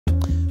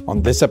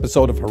On this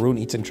episode of Haroon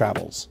Eats and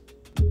Travels,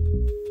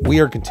 we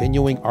are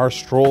continuing our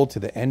stroll to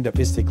the end of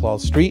Istiklal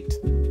Street.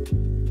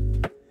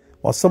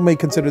 While some may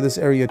consider this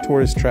area a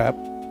tourist trap,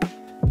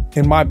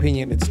 in my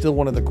opinion, it's still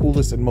one of the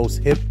coolest and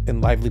most hip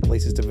and lively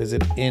places to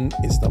visit in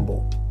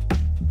Istanbul.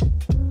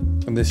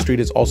 And this street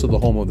is also the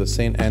home of the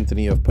St.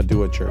 Anthony of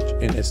Padua Church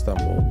in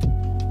Istanbul.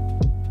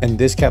 And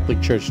this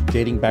Catholic church,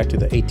 dating back to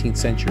the 18th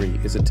century,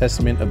 is a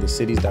testament of the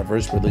city's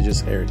diverse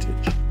religious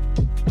heritage.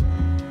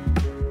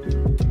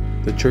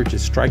 The church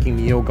is striking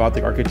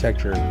neo-Gothic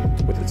architecture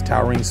with its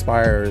towering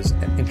spires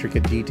and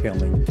intricate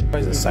detailing.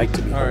 It's a sight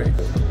to behold.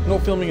 Alright, no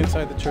filming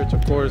inside the church,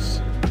 of course.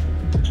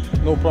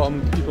 No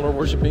problem, people are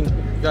worshiping.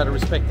 You gotta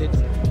respect it,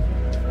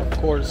 of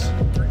course.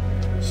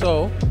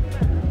 So,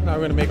 now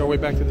we're gonna make our way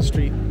back to the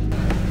street.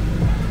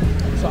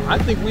 So I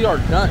think we are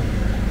done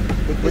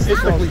with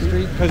Istiklal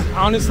Street, because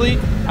honestly,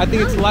 I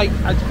think it's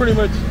pretty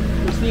much,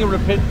 we're seeing a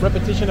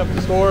repetition of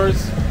the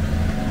stores,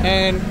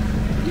 and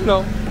you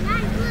know,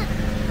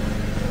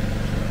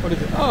 what is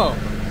it? Oh,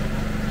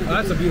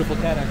 that's a beautiful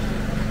cat, actually.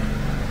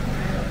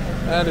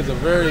 That is a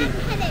very...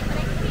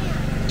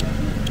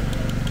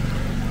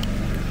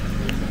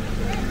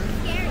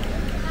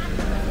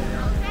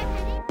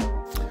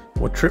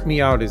 What tripped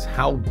me out is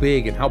how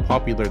big and how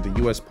popular the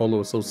US Polo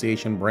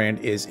Association brand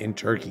is in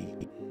Turkey.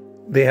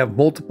 They have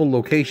multiple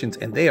locations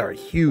and they are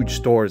huge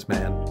stores,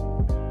 man.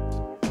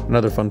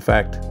 Another fun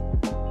fact,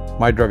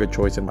 my drug of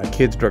choice and my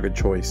kids' drug of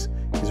choice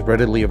is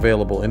readily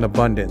available in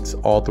abundance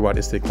all throughout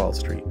Istiklal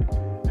Street.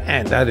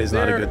 And that is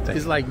not a good thing.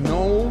 There is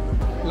no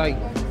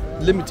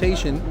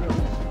limitation.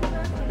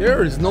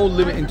 There is no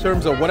limit in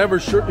terms of whatever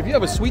shirt. If you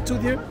have a sweet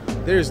tooth here,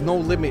 there is no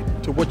limit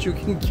to what you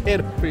can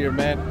get over here,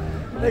 man.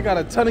 They got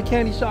a ton of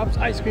candy shops,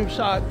 ice cream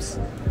shops,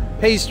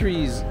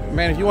 pastries.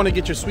 Man, if you want to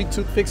get your sweet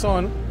tooth fix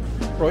on,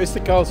 bro,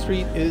 Istiklal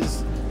Street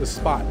is the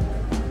spot.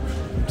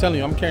 I'm telling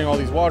you, I'm carrying all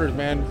these waters,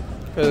 man,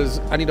 because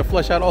I need to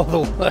flush out all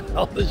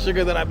the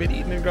sugar that I've been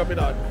eating and grubbing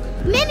on.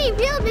 Mini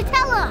real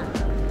Nutella.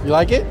 You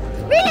like it?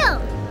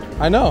 Real.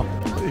 I know.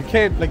 You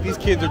can't, like, these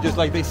kids are just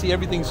like, they see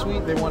everything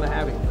sweet, they want to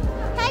have it.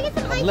 Can I get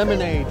some ice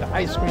Lemonade, the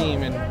ice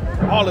cream, and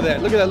all of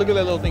that. Look at that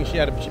little thing she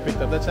picked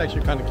up. That's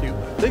actually kind of cute.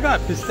 They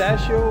got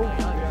pistachio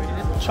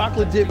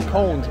chocolate dip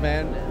cones,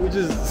 man, which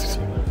is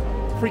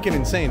freaking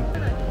insane.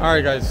 All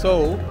right, guys,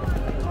 so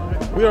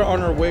we are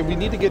on our way. We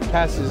need to get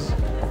passes,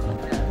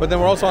 but then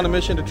we're also on a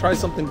mission to try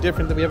something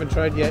different that we haven't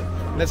tried yet,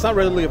 and that's not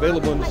readily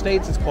available in the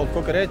States. It's called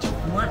Kokarec.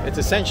 It's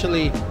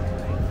essentially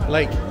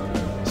like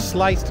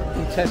sliced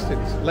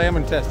intestines, lamb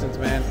intestines,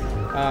 man,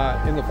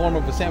 in the form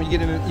of a sandwich. You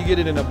get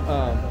it in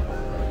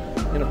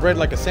a bread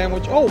like a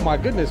sandwich. Oh my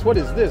goodness, what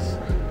is this?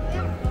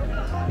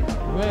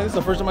 Man, this is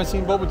the first time I've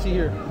seen boba tea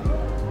here.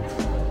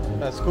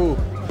 That's cool.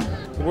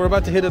 We're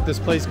about to hit up this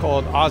place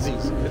called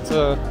Ozzies.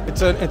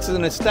 It's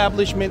an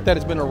establishment that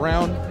has been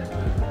around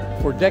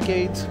for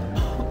decades,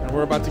 and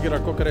we're about to get our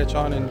Kokarec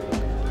on and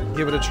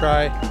give it a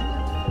try.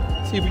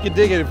 See if we can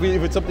dig it, if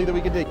it's something that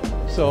we can dig.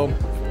 So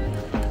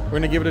we're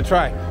gonna give it a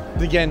try.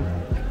 Again,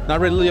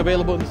 not readily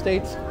available in the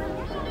States.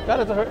 You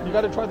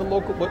gotta try the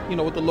local, what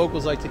the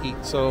locals like to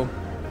eat. So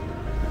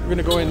we're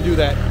gonna go ahead and do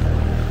that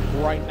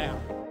right now.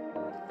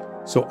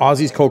 So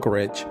Ozzies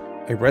Kokarec,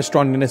 a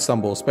restaurant in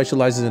Istanbul,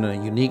 specializes in a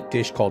unique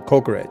dish called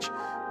kokarec,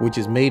 which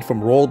is made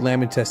from rolled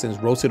lamb intestines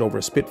roasted over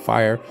a spit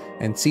fire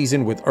and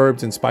seasoned with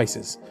herbs and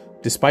spices.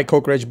 Despite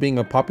kokarec being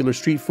a popular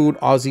street food,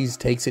 Ozzies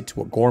takes it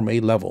to a gourmet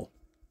level.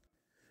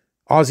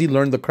 Ozzy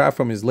learned the craft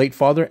from his late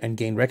father and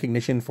gained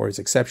recognition for his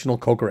exceptional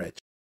kokarec.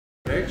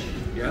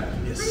 Yeah.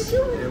 Yes.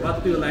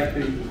 What do you like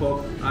to eat?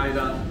 Coke,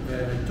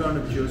 ayran,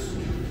 turnip juice.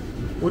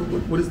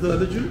 What is the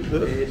other juice?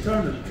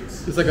 Turnip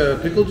juice. It's like a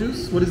pickle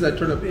juice? What is that,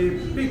 turnip?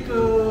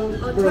 Pickle.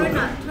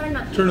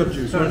 Turnip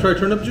juice. You want to try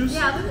turnip juice?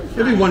 Yeah, we can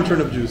try. Maybe one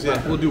turnip juice.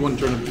 Yeah, we'll do one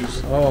turnip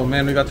juice. Oh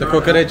man, we got the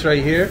kokarec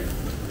right here.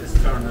 Just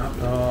turn up.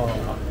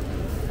 Oh.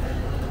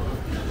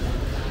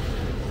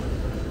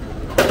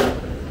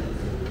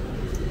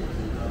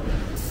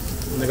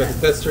 And they got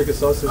the best Turkish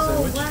sausage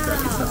sandwich.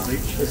 Wow.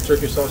 This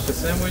Turkish sausage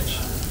sandwich.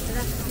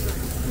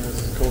 And this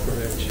is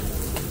kokarec.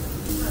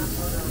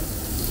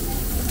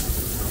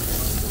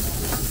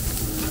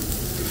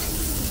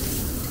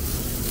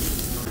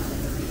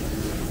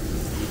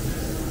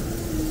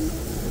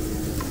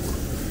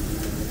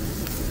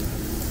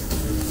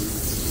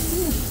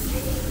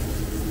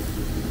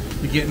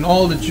 You're getting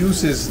all the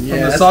juices from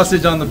the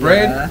sausage on the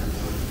bread. Yeah.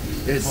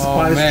 It's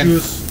Oh, man.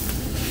 juice.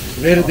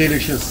 Very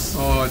delicious.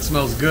 Oh, it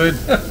smells good.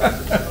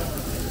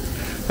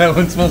 That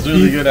one smells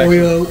really good, actually.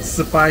 Oil,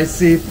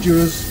 spicy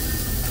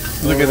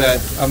juice. Look at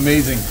that.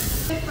 Amazing.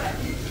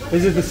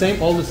 Is it the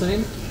same? All the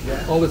same?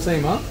 Yeah. All the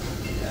same, huh?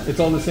 It's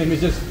all the same.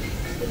 It's just...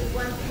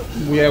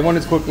 Yeah, one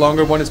is cooked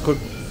longer, one is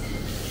cooked...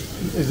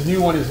 The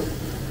new one is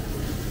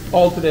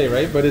all today,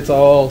 right? But it's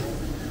all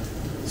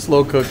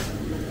slow cooked.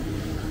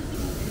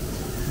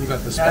 You got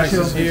the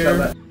spices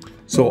here.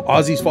 So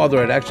Ozzy's father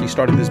had actually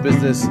started this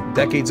business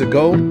decades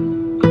ago.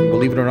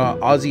 Believe it or not,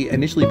 Ozzy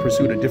initially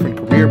pursued a different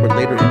career, but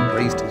later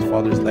embraced his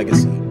father's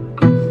legacy.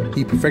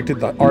 He perfected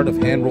the art of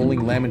hand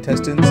rolling lamb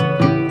intestines,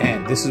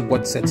 and this is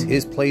what sets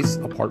his place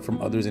apart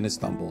from others in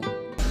Istanbul.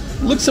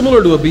 Looks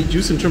similar to a beet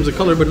juice in terms of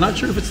color, but not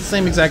sure if it's the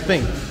same exact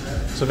thing.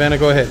 Savannah,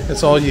 go ahead.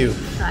 It's all you.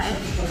 Try it.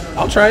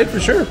 I'll try it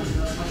for sure.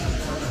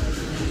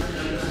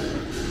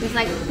 It's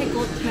like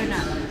pickled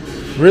turnip.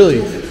 Really?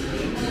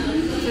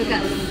 So we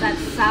got that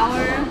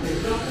sour,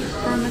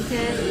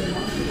 fermented,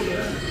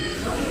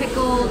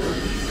 pickled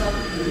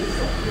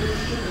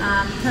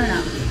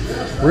turnip.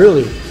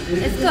 Really?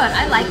 It's good.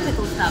 I like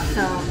pickled stuff.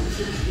 So.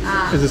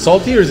 Is it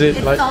salty or is it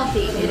It's like?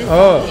 salty. It is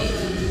Oh.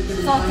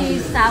 salty,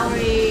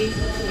 soury,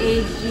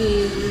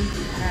 agey.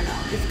 I don't know.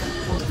 It's good.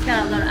 It's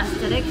got a little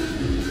acidic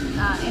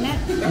in it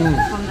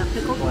from the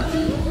pickle.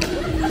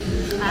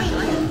 I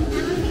like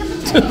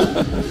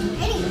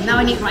it. Now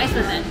I need rice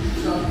with it.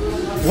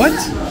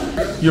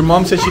 What? Your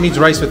mom said she needs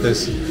rice with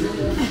this.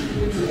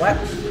 What?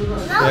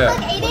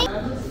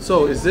 Yeah.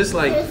 So is this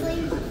like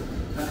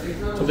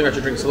something I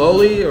should drink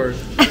slowly or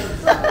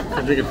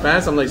I drink it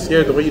fast? I'm like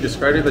scared the way you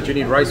described it that you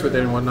need rice with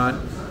it and whatnot.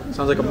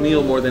 Sounds like a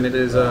meal more than it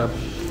is. I'll do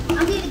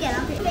it again.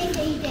 I'll do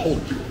it.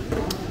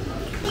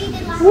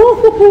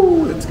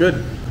 Woo-hoo-hoo, it's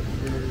good.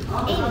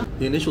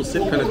 The initial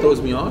sip kind of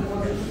throws me off,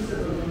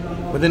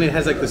 but then it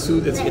has like the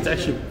soothe. It's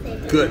actually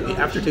good. The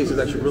aftertaste is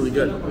actually really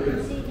good.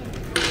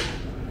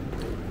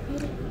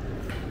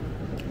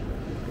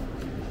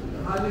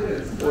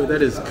 Boy,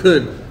 that is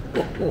good.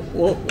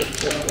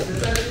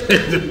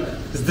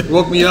 It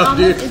woke me up,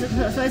 dude.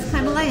 So it's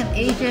kind of like an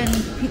Asian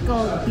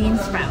pickled bean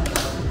sprout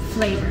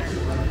flavor.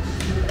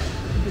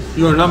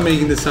 You are not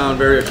making this sound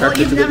very Well, attractive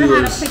you've to the never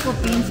had a viewers.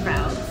 pickled bean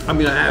sprout, I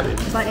mean, I have it.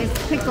 but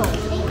it's pickled.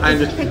 I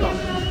It's understand. pickled.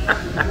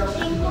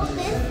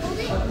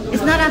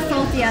 It's not as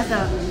salty as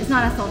it's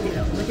not as salty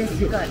though, which is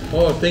good.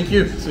 Oh, thank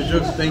you,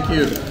 Sujuk. Thank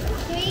you.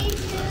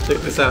 Check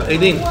this out.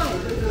 Aideen,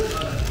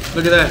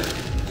 look at that.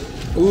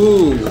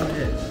 Ooh.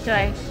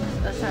 Try.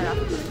 Let's try it off.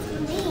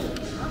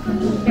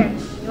 Here,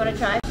 you want to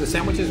try? The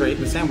sandwiches, right?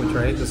 The sandwich,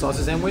 right? The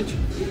sausage sandwich.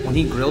 When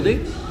he grilled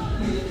it,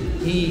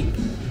 he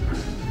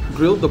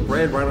grilled the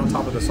bread right on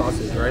top of the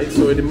sausage, right?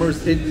 So it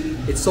immersed it.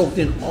 It soaked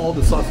in all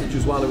the sausage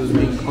juice while it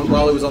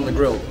was on the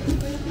grill.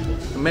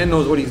 The man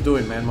knows what he's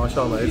doing, man.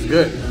 Mashallah, it's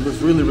good. It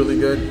looks really, really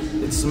good.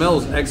 It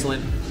smells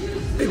excellent.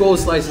 Big old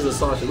slices of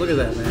sausage. Look at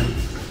that, man.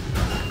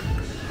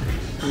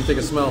 Let me take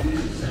a smell.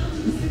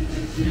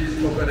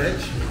 Kokarec.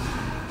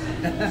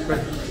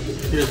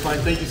 Here's fine.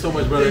 Thank you so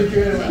much, brother.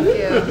 Thank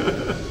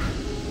you.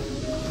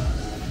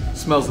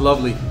 Smells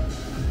lovely.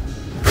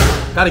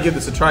 Gotta give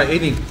this a try.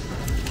 Aideen,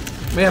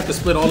 may have to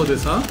split all of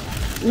this, huh?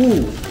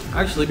 Ooh,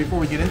 actually, before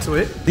we get into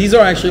it, these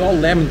are actually all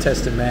lamb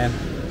intestine, man.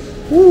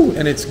 Ooh,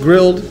 and it's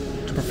grilled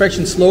to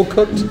perfection, slow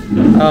cooked,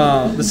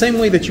 the same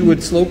way that you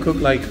would slow cook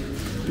like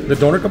the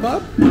doner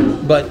kebab,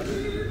 but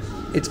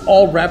it's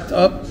all wrapped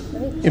up,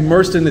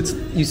 immersed in its.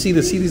 You see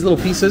these little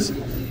pieces.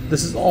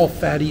 This is all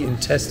fatty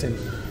intestine,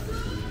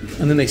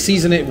 and then they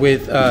season it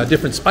with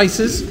different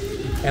spices,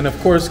 and of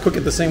course cook it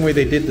the same way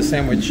they did the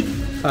sandwich,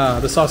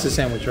 the sausage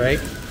sandwich, right?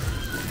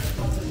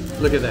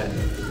 Look at that.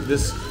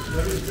 This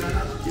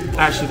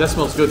actually that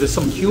smells good. There's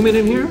some cumin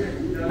in here.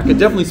 I can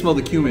definitely smell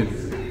the cumin.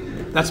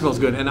 That smells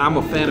good, and I'm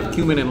a fan of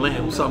cumin and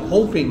lamb, so I'm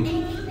hoping.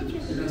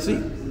 See,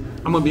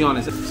 I'm gonna be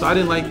honest. So I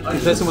didn't like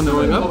intestine when they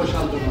were growing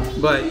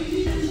up, but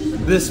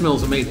this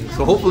smells amazing.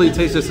 So hopefully it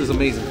tastes just as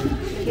amazing.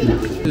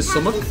 This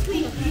sumak,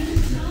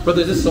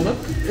 brother. Is this sumak?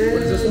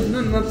 What is this one?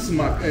 No, not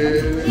smoke.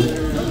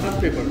 Hot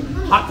pepper.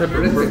 Hot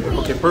pepper. Perfect.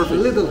 Okay, perfect.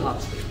 Little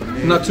hot.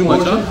 Not too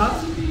much, huh?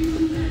 Hot.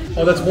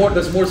 Oh, that's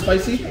more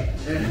spicy.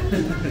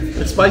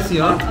 It's spicy,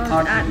 huh?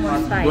 Add more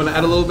You spice. want to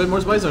add a little bit more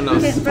spice or no?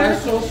 Okay,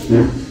 Spice first, sauce.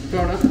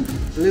 Turn up.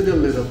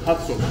 Little hot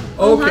sauce.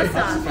 Okay.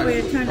 hot sauce for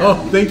your turnip. Oh,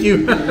 thank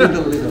you.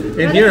 Little.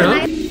 In here,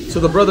 huh? So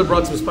the brother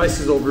brought some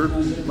spices over,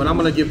 but I'm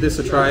gonna give this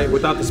a try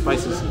without the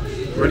spices.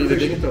 Ready to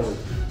dig?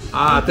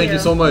 Ah, thank you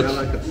so much. I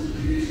like it.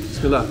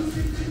 Bismillah.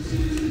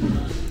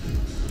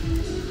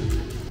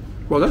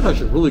 Well, that's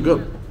actually really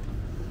good.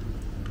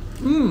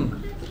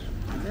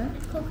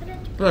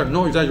 Yeah,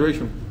 no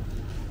exaggeration.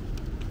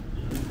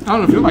 I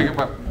don't know if you like it,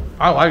 but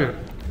I like it.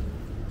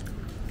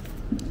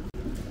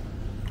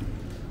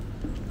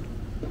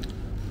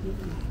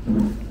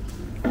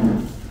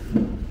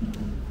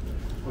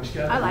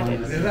 I like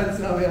it.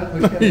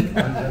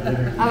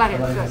 I like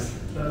it. It's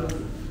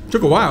good.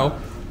 Took a while.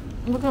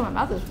 Look at my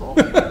mouth is full.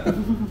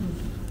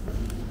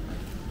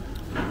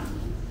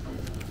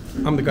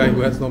 I'm the guy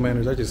who has no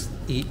manners. I just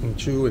eat and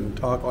chew and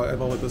talk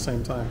all at the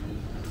same time.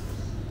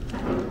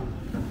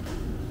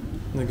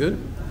 Isn't it good?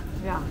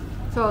 Yeah.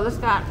 So let's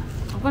start.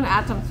 I'm going to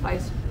add some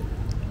spice.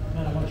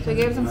 So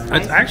give some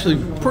spice. It's actually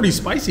pretty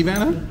spicy,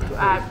 Vanna. To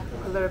add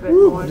a little bit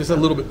more. Just a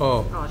little bit.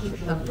 Oh, Oh, shoot,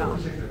 that fell.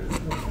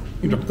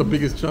 you dropped the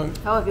biggest chunk.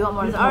 Oh, if you want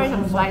more, there's already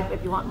some spice. But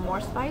if you want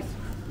more spice,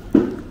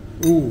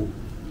 Ooh.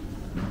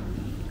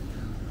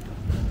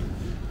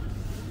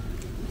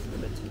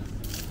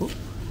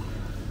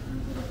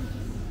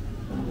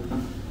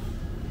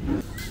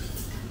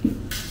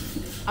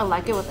 I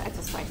like it with the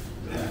extra spice.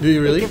 Do you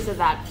It really? gives it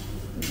that.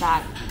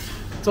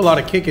 It's a lot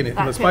of kick in it,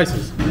 and the That kick.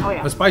 spices. Oh,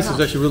 yeah. The spice is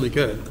No. actually really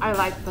good. I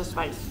like the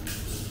spice.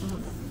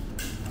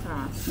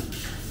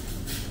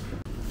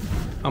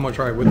 I'm gonna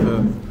try it with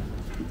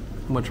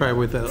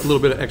a little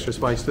bit of extra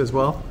spice as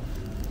well.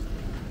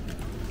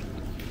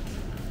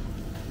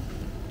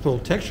 A little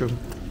texture.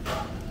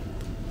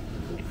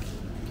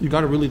 You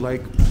gotta really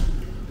like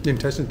the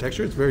intestine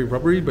texture. It's very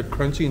rubbery but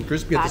crunchy and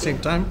crispy at the same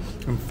time,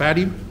 and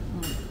fatty.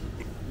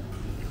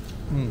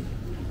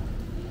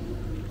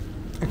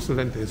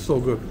 Excellent. It's so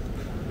good.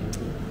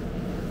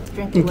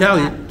 In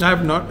Cali,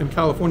 in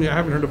California, I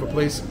haven't heard of a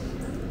place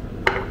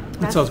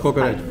that sells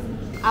kokarec.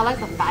 I like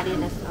the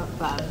fattiness of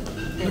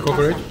the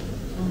kokarec.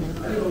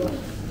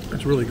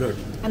 It's really good.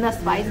 And the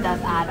spice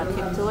does add a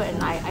kick to it,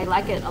 and I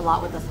like it a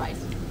lot with the spice.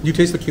 Do you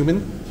taste the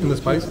cumin in the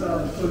spice?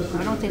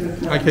 I don't taste the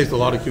cumin. I taste a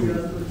lot of cumin.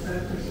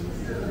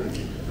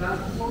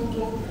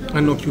 I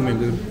know cumin,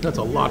 dude. That's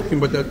a lot of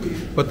cumin,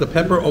 but the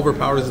pepper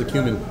overpowers the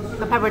cumin.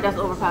 The pepper does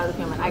overpower the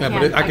cumin. I can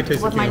taste the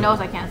cumin. With my nose,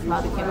 I can't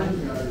smell the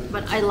cumin,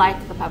 but I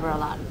like the pepper a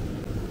lot.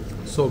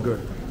 So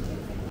good.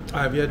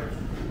 I have yet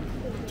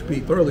to be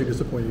thoroughly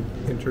disappointed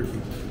in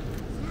Turkey.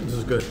 This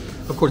is good.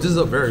 Of course, this is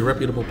a very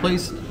reputable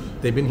place.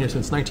 They've been here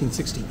since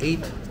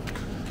 1968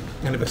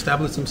 and have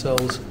established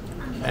themselves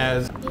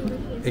as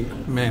a,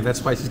 man, that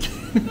spice is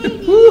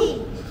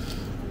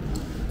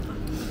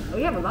Oh,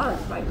 you have a lot of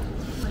spice.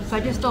 So I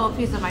just stole a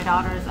piece of my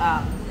daughter's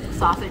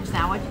sausage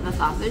sandwich, the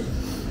sausage,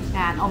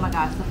 and oh my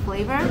gosh, the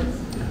flavor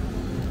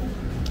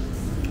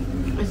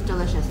is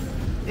delicious.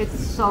 It's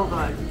so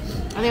good.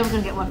 I think I'm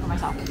gonna get one for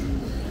myself.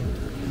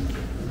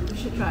 You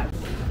should try it.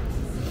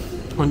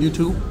 On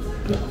YouTube,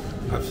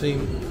 I've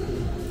seen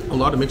a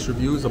lot of mixed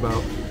reviews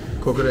about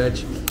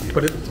kokarec,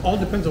 but it all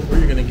depends on where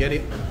you're gonna get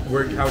it,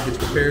 how it gets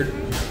prepared.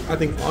 I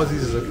think Ozzies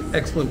is an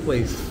excellent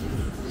place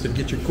to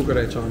get your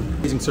kokarec on.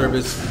 Amazing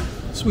service,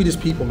 sweetest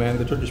people, man.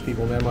 The Turkish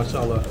people, man,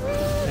 mashallah.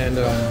 And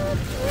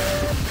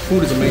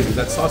food is amazing.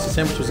 That sausage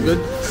sandwich was good.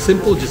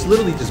 Simple,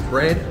 literally just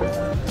bread,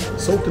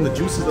 soaked in the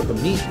juices of the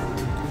meat.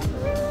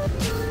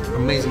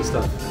 Amazing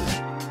stuff.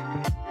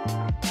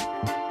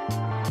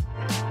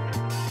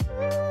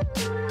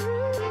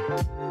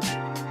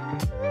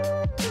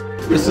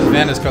 This is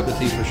Vanna's cup of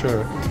tea for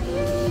sure.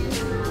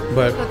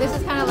 But so this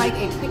is kind of like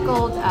a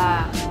pickled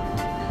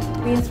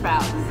bean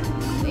sprouts,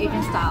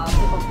 Asian style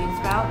pickled bean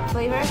sprout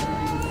flavor.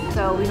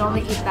 So we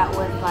normally eat that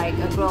with like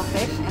a grilled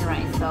fish and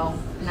rice. So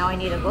now I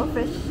need a grilled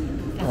fish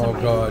and some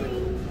rice. God.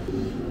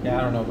 Yeah,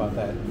 I don't know about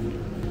that.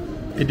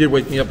 It did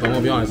wake me up, I'm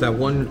gonna be honest. That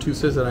 1 or 2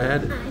 sips that I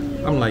had,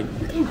 I'm like,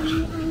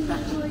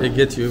 it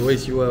gets you, it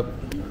wakes you up.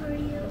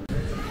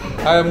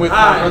 I am with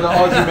my brother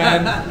Ozzie,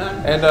 man,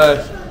 and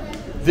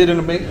did an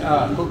amazing,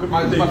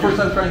 my first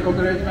time trying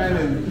kokarec, man,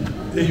 and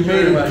you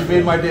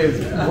made my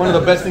days. One of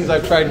the best things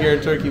I've tried here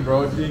in Turkey,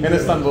 bro, in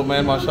Istanbul,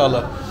 man,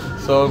 mashallah.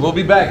 So we'll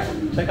be back.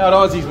 Check out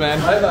Ozzies, man.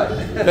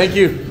 Bye-bye. Thank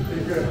you.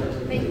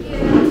 Thank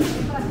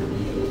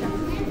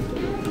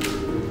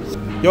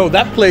you. Yo,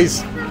 that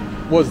place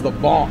was the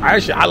bomb.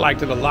 I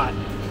liked it a lot.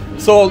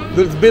 So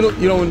there's been,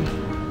 you know,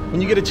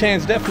 when you get a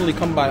chance, definitely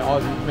come by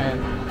Ozzies, man.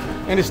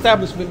 An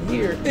establishment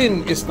here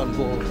in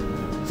Istanbul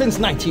since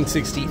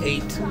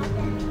 1968.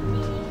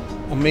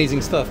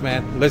 Amazing stuff,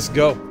 man. Let's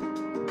go.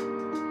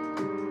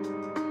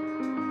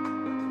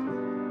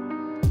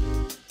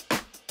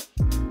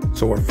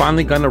 So we're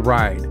finally gonna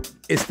ride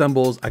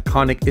Istanbul's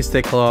iconic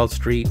Istiklal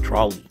Street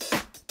trolley.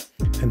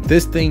 And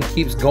this thing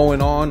keeps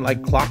going on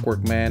like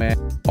clockwork, man.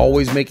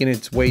 Always making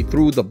its way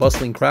through the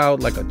bustling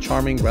crowd like a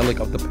charming relic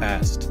of the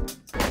past.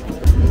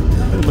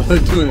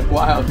 Doing it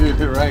wild, dude,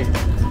 you're right.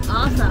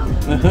 Awesome.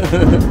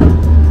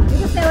 You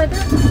can stay with it.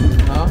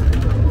 Huh?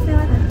 Stay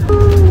with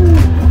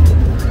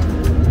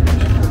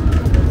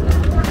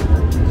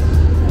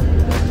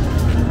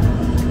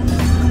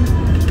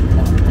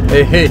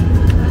Hey, it. hey.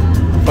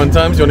 Fun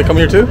times, you wanna come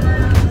here too?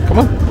 Come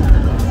on.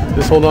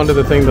 Just hold on to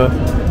the thing though.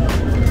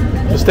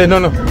 Just stay, no,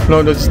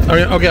 just,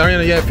 Ariana, okay,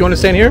 Ariana, yeah, if you wanna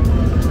stand here,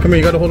 come here,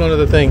 you gotta hold on to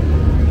the thing.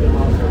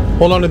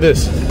 Hold on to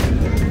this.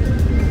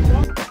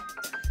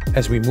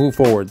 As we move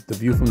forward, the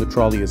view from the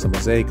trolley is a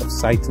mosaic of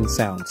sights and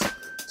sounds.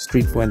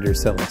 Street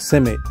vendors selling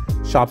simit,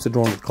 shops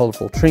adorned with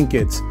colorful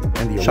trinkets,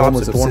 and the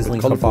aromas of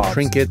sizzling colorful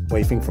trinket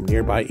wafting from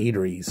nearby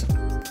eateries.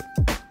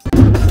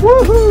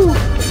 Woohoo!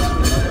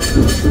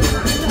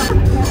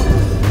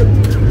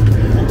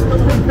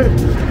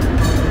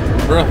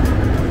 Bro,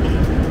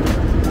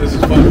 this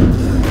is fun.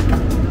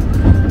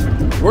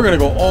 We're gonna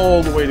go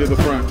all the way to the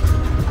front.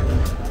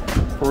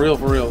 For real,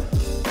 for real.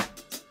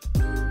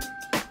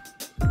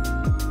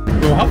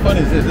 Yo, how fun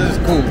is this? This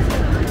is cool.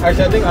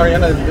 Actually, I think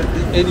Ariana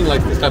eating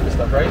like this type of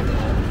stuff, right?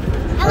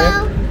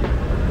 Hello.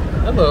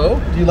 Hello.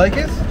 Do you like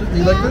it? Do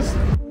you like this?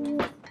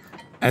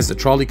 As the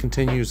trolley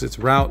continues its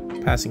route,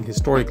 passing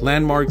historic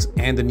landmarks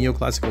and the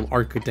neoclassical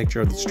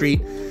architecture of the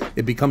street,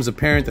 it becomes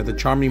apparent that the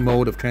charming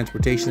mode of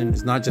transportation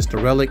is not just a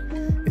relic,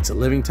 it's a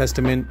living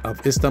testament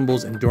of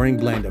Istanbul's enduring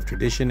blend of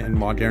tradition and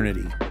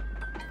modernity.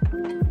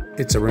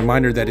 It's a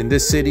reminder that in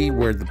this city,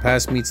 where the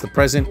past meets the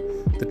present,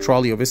 the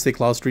trolley of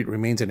Istiklal Street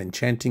remains an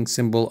enchanting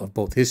symbol of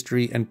both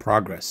history and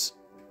progress.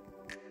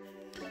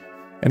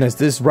 And as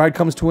this ride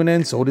comes to an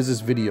end, so does this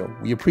video.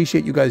 We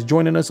appreciate you guys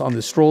joining us on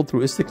this stroll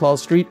through Istiklal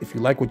Street. If you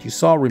like what you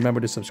saw,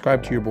 remember to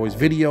subscribe to your boy's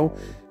video,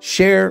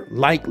 share,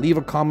 like, leave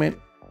a comment.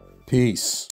 Peace.